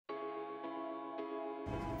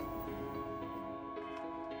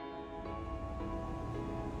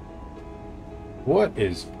What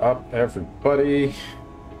is up, everybody?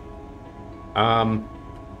 Got a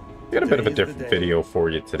bit of a Today is the different day. video for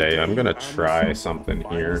you today. I'm Today gonna I must try solve the something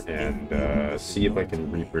here finest and ingredient in see the if I world.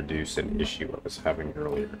 can reproduce an issue I was having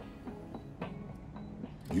earlier.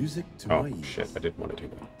 Music to Oh my shit, ears. I didn't want to do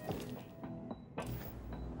that.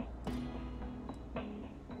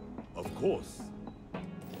 Of course.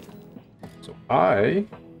 So I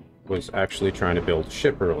was actually trying to build a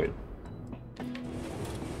ship earlier.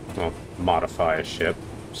 Well, modify a ship,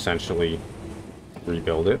 essentially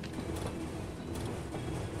rebuild it.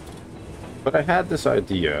 But I had this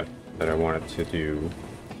idea that I wanted to do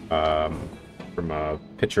from a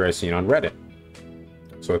picture I seen on Reddit.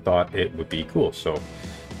 So I thought it would be cool.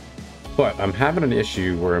 But I'm having an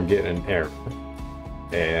issue where I'm getting an error.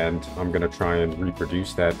 And I'm going to try and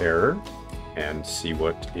reproduce that error and see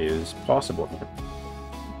what is possible here.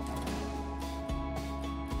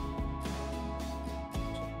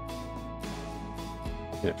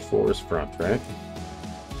 Yeah, 4 is front, right?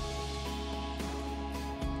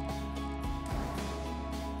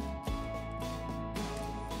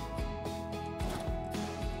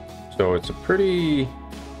 So it's a pretty...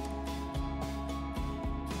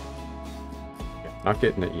 Not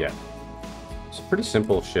getting it yet. It's a pretty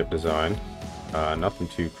simple ship design. Nothing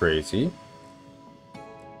too crazy.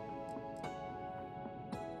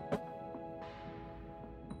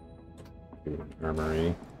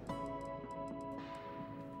 Armory.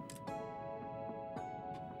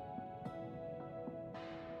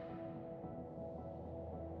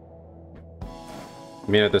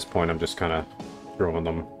 I mean, at this point, I'm just kind of throwing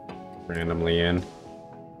them randomly in.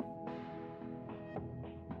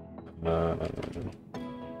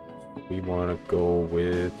 We want to go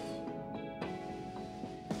with...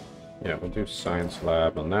 Yeah, we'll do science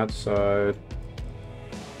lab on that side.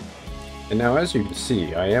 And now, as you can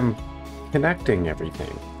see, I am connecting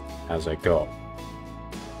everything as I go.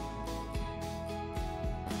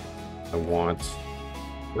 I want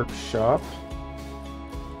workshop.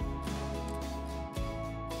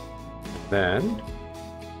 Then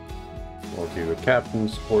we'll do a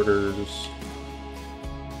captain's quarters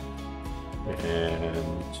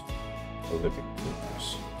and a living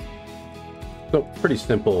quarters. So pretty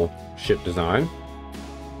simple ship design.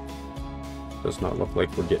 Does not look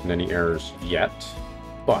like we're getting any errors yet,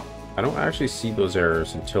 but I don't actually see those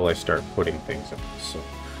errors until I start putting things in. So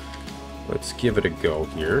let's give it a go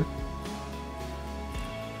here.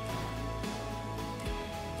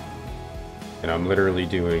 And I'm literally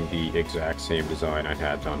doing the exact same design I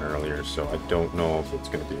had done earlier, so I don't know if it's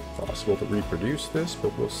going to be possible to reproduce this,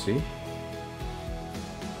 but we'll see.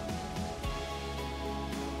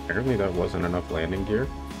 Apparently that wasn't enough landing gear.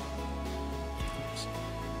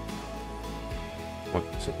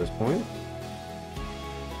 Once at this point.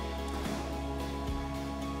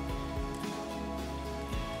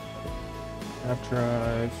 App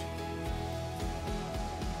drive.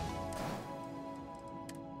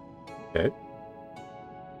 Okay.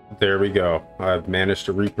 There we go. I've managed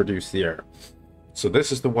to reproduce the error. So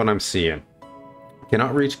this is the one I'm seeing.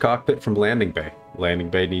 Cannot reach cockpit from landing bay.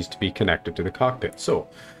 Landing bay needs to be connected to the cockpit. So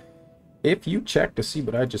if you check to see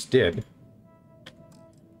what I just did,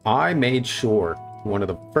 I made sure, one of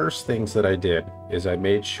the first things that I did is I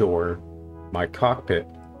made sure my cockpit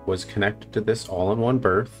was connected to this all-in-one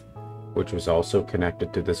berth, which was also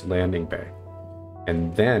connected to this landing bay.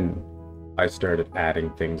 And then I started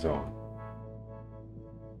adding things on.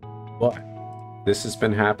 But this has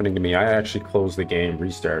been happening to me. I actually closed the game,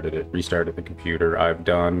 restarted it, restarted the computer. I've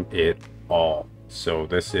done it all. So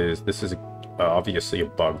this is obviously a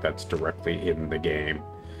bug that's directly in the game,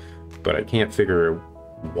 but I can't figure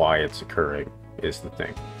why it's occurring is the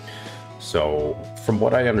thing. So from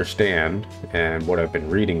what I understand and what I've been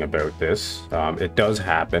reading about this, it does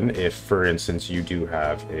happen if, for instance, you do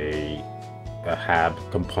have a hab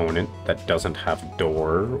component that doesn't have a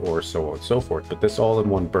door or so on and so forth, but this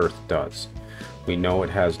all-in-one berth does. We know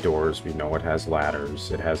it has doors, we know it has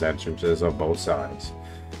ladders, it has entrances on both sides.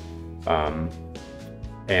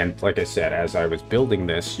 And like I said, as I was building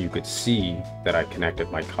this, you could see that I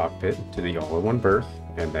connected my cockpit to the all-in-one berth,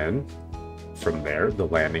 and then from there, the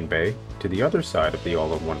landing bay to the other side of the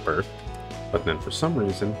all-in-one berth. But then for some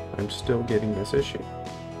reason, I'm still getting this issue.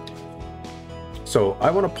 So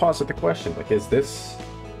I want to posit the question, like, is this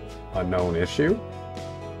a known issue?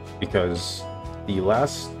 Because the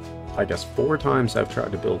last, I guess, 4 times I've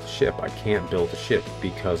tried to build a ship, I can't build a ship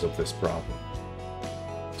because of this problem.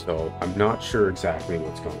 So I'm not sure exactly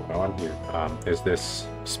what's going on here. Is this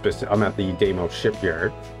specific? I'm at the Deimos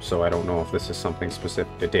shipyard, so I don't know if this is something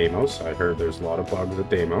specific to Deimos. I heard there's a lot of bugs at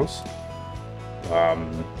Deimos.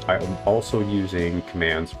 I'm also using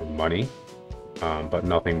commands for money. but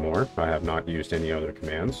nothing more. I have not used any other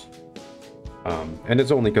commands. And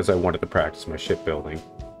it's only because I wanted to practice my shipbuilding.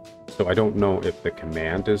 So I don't know if the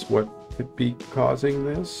command is what could be causing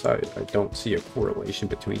this. I don't see a correlation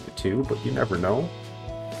between the two, but you never know.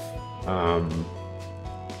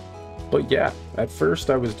 But yeah, at first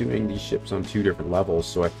I was doing these ships on 2 different levels,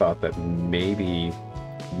 so I thought that maybe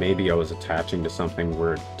I was attaching to something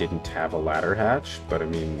where it didn't have a ladder hatch, but I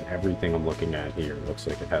mean, everything I'm looking at here looks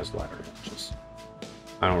like it has ladder hatches.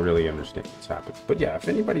 I don't really understand what's happened. But yeah, if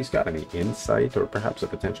anybody's got any insight or perhaps a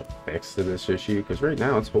potential fix to this issue, because right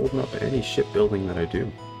now it's holding up any shipbuilding that I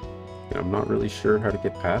do. And I'm not really sure how to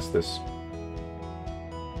get past this.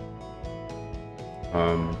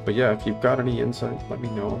 But yeah, if you've got any insight, let me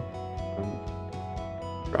know.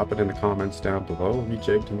 Drop it in the comments down below, reach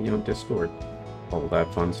out to me on Discord, all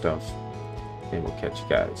that fun stuff, and we'll catch you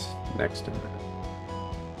guys next time.